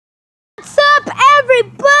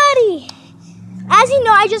everybody? As you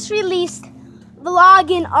know, I just released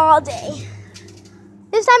vlogging all day.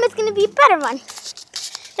 This time it's gonna be a better one.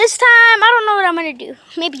 This time, I don't know what I'm gonna do.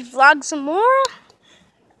 Maybe vlog some more.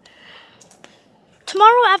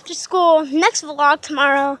 Tomorrow after school, next vlog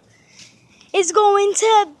tomorrow is going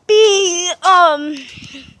to be,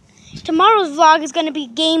 tomorrow's vlog is gonna be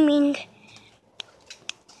gaming.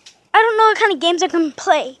 I don't know what kind of games I can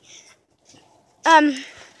play.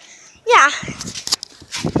 Yeah.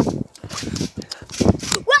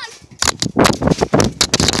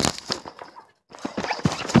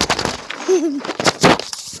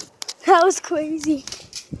 That was crazy.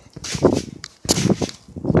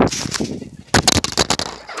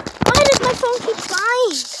 Why does my phone keep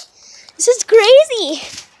flying? This is crazy.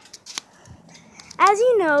 As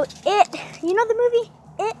you know, you know the movie,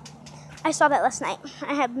 It? I saw that last night.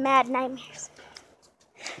 I have mad nightmares.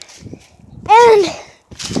 And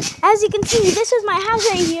as you can see, this is my house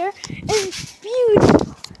right here. It's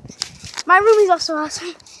beautiful. My room is also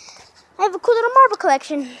awesome. I have a cool little marble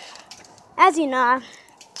collection. As you know,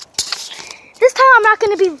 this time I'm not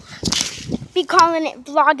going to be calling it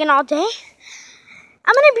vlogging all day.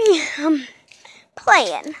 I'm going to be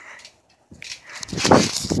playing.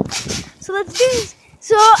 So let's do this.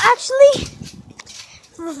 So actually,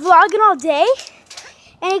 we're vlogging all day.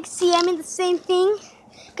 And you can see I'm in the same thing.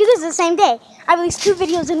 Because this is the same day. I released 2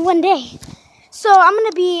 videos in one day. So I'm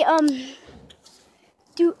going to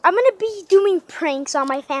be doing pranks on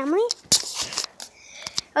my family.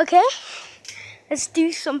 Okay? Let's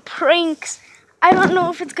do some pranks. I don't know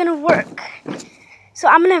if it's gonna work. So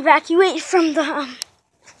I'm gonna evacuate from the,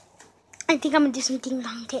 I think I'm gonna do some ding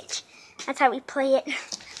dong ditch. That's how we play it.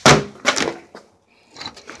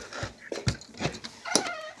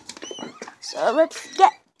 So let's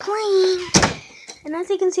get playing. And as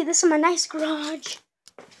you can see, this is my nice garage.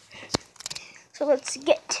 So let's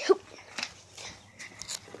get to it.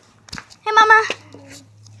 Hey, Mama.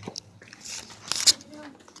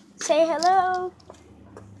 Say hello.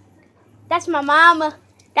 That's my mama.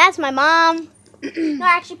 That's my mom. No,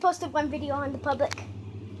 I actually posted one video on the public.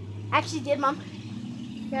 I actually did, Mom.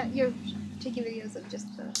 Yeah, you're taking videos of just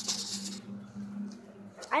the...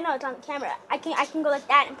 I know it's on camera. I can go like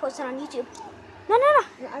that and post it on YouTube. No.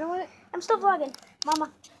 I don't want it. I'm still vlogging, Mama.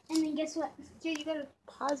 And then guess what? Dude, you gotta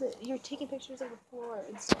pause it. You're taking pictures of the floor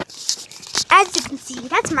and stuff. As you can see,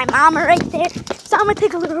 that's my mama right there. So I'm gonna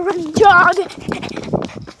take a little running jog.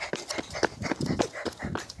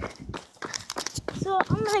 So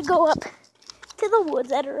I'm gonna go up to the woods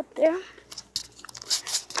that are up there.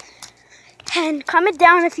 And comment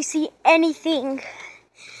down if you see anything.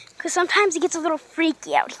 Because sometimes it gets a little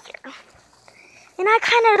freaky out here. And I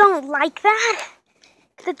kind of don't like that.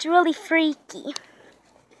 Because it's really freaky.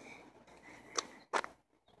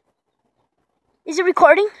 Is it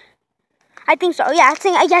recording? I think so. Yeah,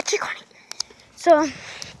 it's recording. So,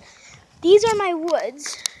 these are my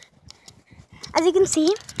woods. As you can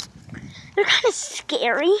see, they're kind of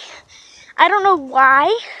scary. I don't know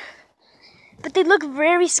why, but they look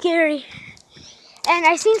very scary. And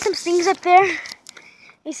I seen some things up there.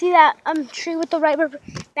 You see that tree with the rubber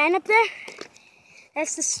band up there?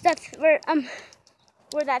 That's the stuff where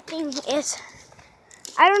that thing is.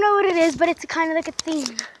 I don't know what it is, but it's kind of like a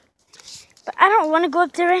thing. But I don't want to go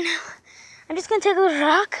up there right now. I'm just gonna take a little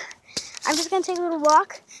rock. I'm just gonna take a little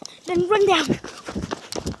walk, then run down. As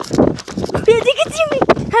you can see me,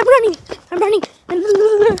 I'm running.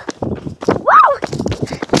 Wow!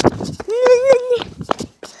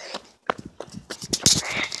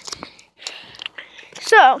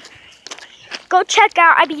 So, go check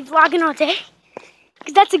out I Be Vlogging All Day,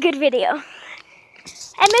 because that's a good video.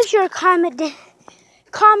 And make sure to comment,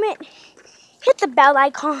 hit the bell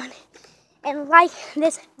icon, and like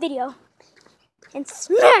this video. And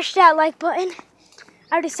smash that like button.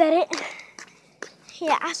 I already said it.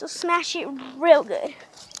 Yeah, so smash it real good.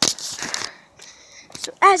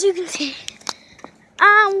 So as you can see,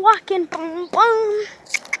 I'm walking, boom, boom,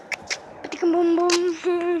 boom,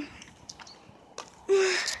 boom.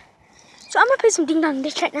 So I'm gonna play some ding dong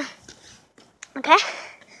ditch right now. Okay.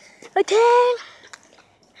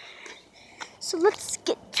 So let's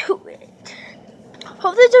get to it.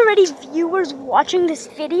 Hope there's already viewers watching this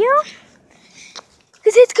video,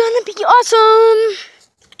 because it's gonna be awesome.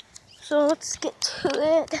 So let's get to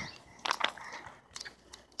it.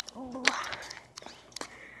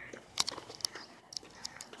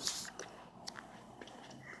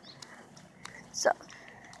 So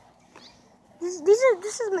this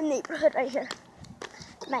is my neighborhood right here.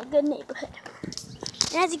 My good neighborhood.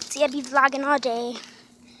 And as you can see, I be vlogging all day.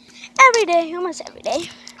 Every day, almost every day.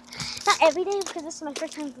 Not every day, because this is my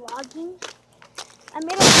first time vlogging. I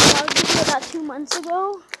made a vlog video about 2 months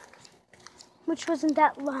ago, which wasn't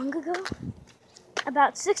that long ago.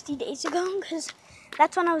 About 60 days ago, because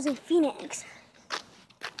that's when I was in Phoenix.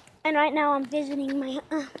 And right now I'm visiting my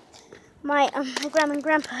grandma and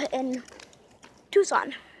grandpa in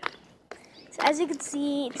Tucson. So as you can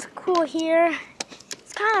see, it's cool here.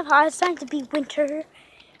 It's kind of hot. It's starting to be winter.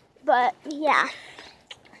 But yeah.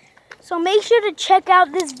 So make sure to check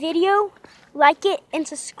out this video, like it, and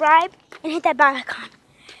subscribe, and hit that bell icon.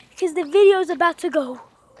 Because the video is about to go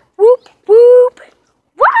whoop, whoop,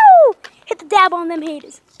 woo! Hit the dab on them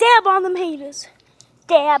haters. Dab on them haters.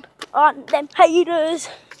 Dab on them haters.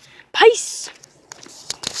 Peace.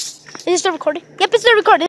 Is it still recording? Yep, it's still recording.